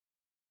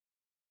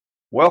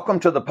Welcome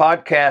to the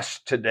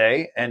podcast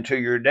today and to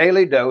your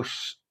daily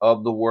dose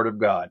of the Word of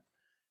God.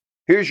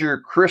 Here's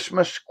your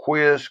Christmas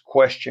quiz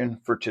question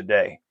for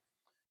today.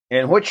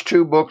 In which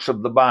two books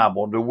of the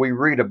Bible do we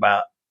read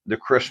about the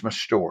Christmas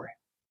story?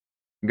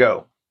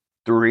 Go.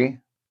 3,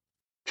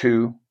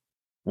 2,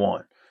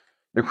 1.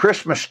 The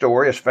Christmas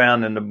story is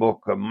found in the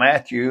book of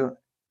Matthew,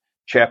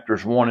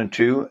 chapters 1 and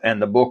 2,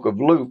 and the book of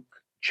Luke,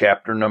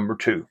 chapter number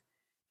 2.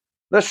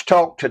 Let's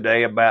talk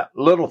today about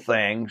little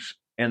things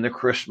in the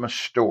Christmas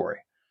story.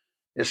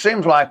 It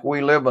seems like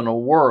we live in a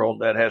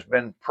world that has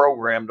been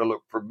programmed to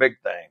look for big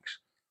things.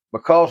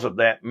 Because of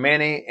that,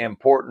 many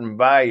important,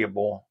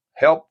 valuable,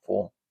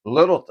 helpful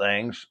little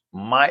things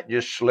might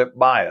just slip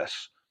by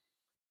us.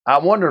 I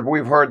wonder if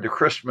we've heard the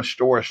Christmas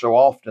story so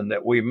often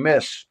that we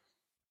miss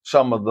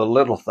some of the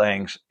little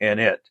things in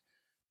it.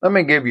 Let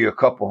me give you a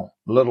couple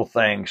little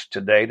things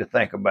today to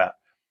think about.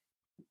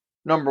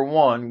 Number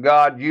one,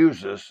 God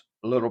uses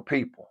little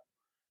people.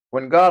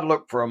 When God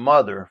looked for a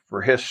mother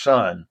for his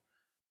son,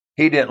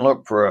 he didn't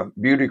look for a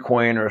beauty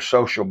queen or a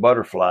social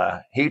butterfly.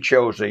 He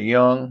chose a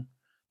young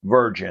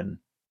virgin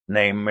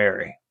named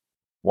Mary.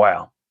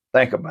 Wow,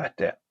 think about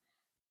that.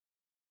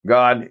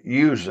 God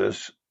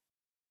uses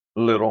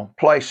little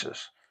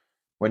places.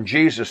 When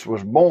Jesus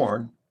was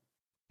born,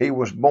 he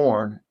was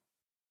born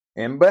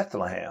in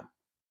Bethlehem,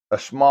 a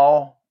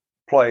small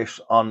place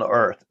on the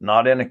earth,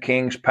 not in a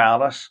king's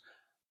palace,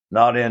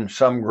 not in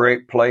some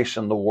great place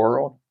in the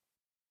world,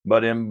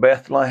 but in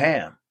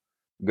Bethlehem.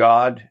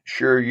 God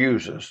sure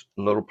uses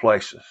little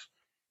places.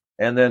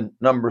 And then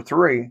number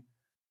 3,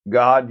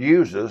 God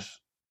uses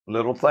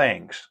little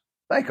things.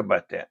 Think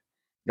about that.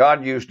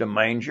 God used a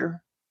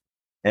manger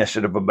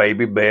instead of a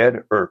baby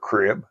bed or a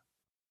crib.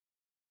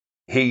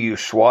 He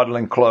used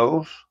swaddling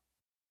clothes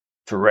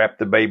to wrap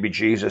the baby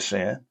Jesus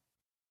in.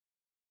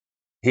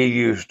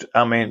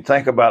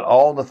 Think about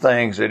all the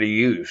things that he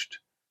used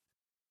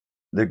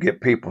to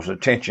get people's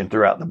attention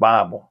throughout the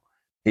Bible.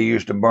 He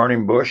used a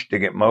burning bush to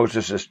get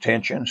Moses'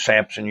 attention.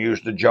 Samson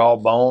used the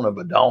jawbone of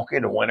a donkey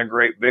to win a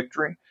great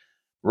victory.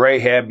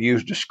 Rahab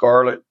used a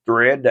scarlet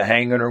thread to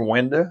hang in her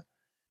window.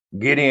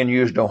 Gideon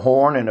used a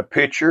horn and a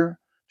pitcher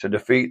to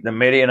defeat the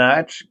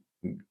Midianites.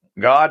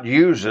 God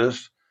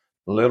uses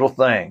little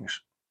things.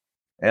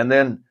 And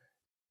then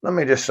let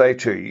me just say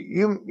to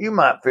you, you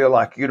might feel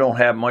like you don't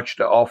have much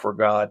to offer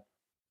God.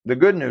 The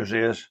good news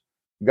is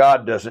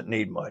God doesn't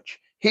need much.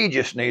 He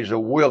just needs a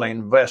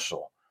willing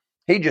vessel.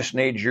 He just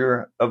needs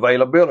your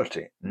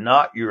availability,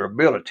 not your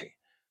ability.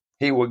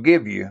 He will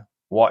give you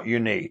what you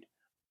need.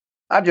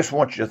 I just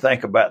want you to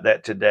think about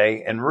that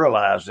today and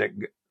realize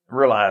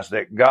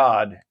that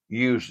God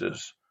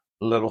uses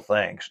little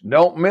things.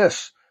 Don't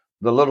miss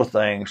the little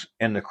things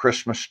in the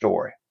Christmas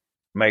story.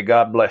 May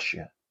God bless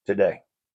you today.